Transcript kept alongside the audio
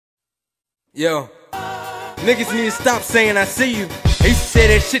Yo, niggas need to stop saying I see you. I used to say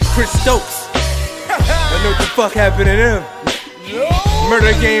that shit to Chris Stokes. I know what the fuck happened to them.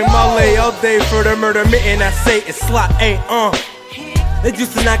 Murder game, I lay all day for the murder mitten. I say it's slot ain't They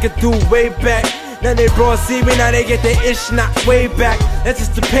used to knock it through way back. Now they broad see me, now they get their ish knocked way back. That's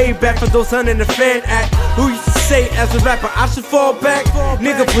just the payback for those hunting the fan act. Who used to say as a rapper I should fall back?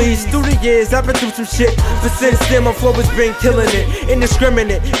 Nigga please, through the years I've been through some shit, but since then my flow has been killing it.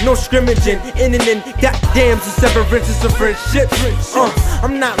 Indiscriminate, no scrimmaging, in and in, goddamn some severances of friendships.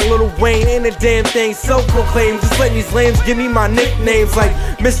 I'm not Lil Wayne, ain't a damn thing self-proclaimed. Just letting these lames give me my nicknames like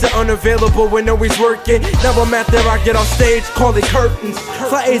Mr. Unavailable when always working. Now I'm out there, I get off stage, call it curtains.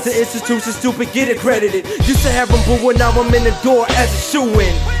 Fly A's and institutions, stupid, get accredited. Used to have them booing, now I'm in the door as a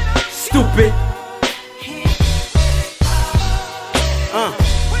shoe-in. Stupid.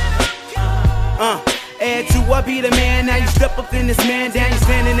 Add-2, I be the man. Now you step up in this man down, you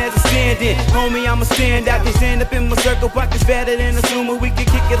standing as a stand-in. Homie, I'ma stand out. They stand up in my circle, pockets fatter than a sumo. We can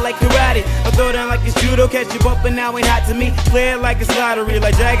kick it like karate. I throw down like it's judo, catch you bumping now ain't hot to me. Play it like it's lottery,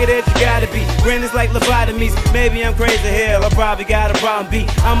 like jagged edge you gotta be. Grin is like lobotomies. Maybe I'm crazy hell, I probably got a problem B.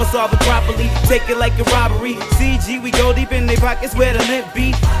 I'ma solve it properly, take it like a robbery. CG, we go deep in their pockets where the lint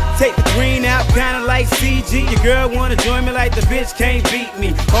be. Take the green out, kinda like CG. Your girl wanna join me like the bitch can't beat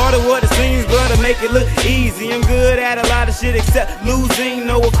me. Harder what it seems, but I make it look easy. I'm good at a lot of shit except losing.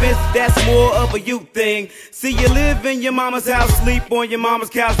 No offense, that's more of a you thing. See, you live in your mama's house, sleep on your mama's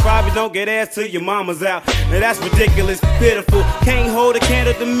couch, probably don't get ass till your mama's out. Now that's ridiculous, pitiful. Can't hold a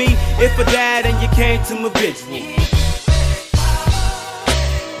candle to me. If I died and you came to my vigil.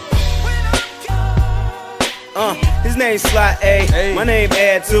 His name's Slot A, my name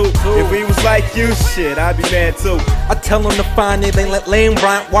Add-2. If we was like you, shit, I'd be mad too. I tell them to find it, they let lame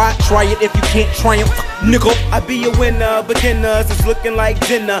Bryant. Why try it if you can't triumph, nickel? I be a winner, beginners is looking like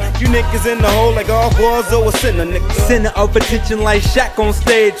dinner. You niggas in the hole like all boys or a sinner, nigga. Center of attention like Shaq on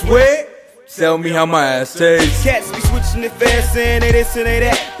stage. Where? Tell me how my ass tastes. Cats be switching it fast, saying they this and they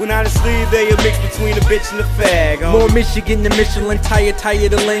that. When honestly they a mix between a bitch and a fag. More Michigan than Michelin, tired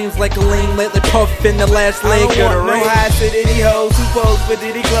the lanes like a lane. Let the puff in the last leg of the rain. No high city hoes who pose for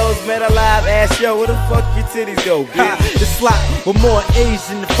Diddy clothes. Met a live ass show, where the fuck your titties go, bitch? The slot with more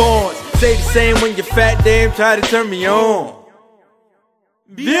A's in the fonts. Say the same when your fat damn try to turn me on.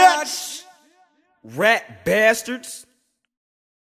 Bitch! Rat bastards.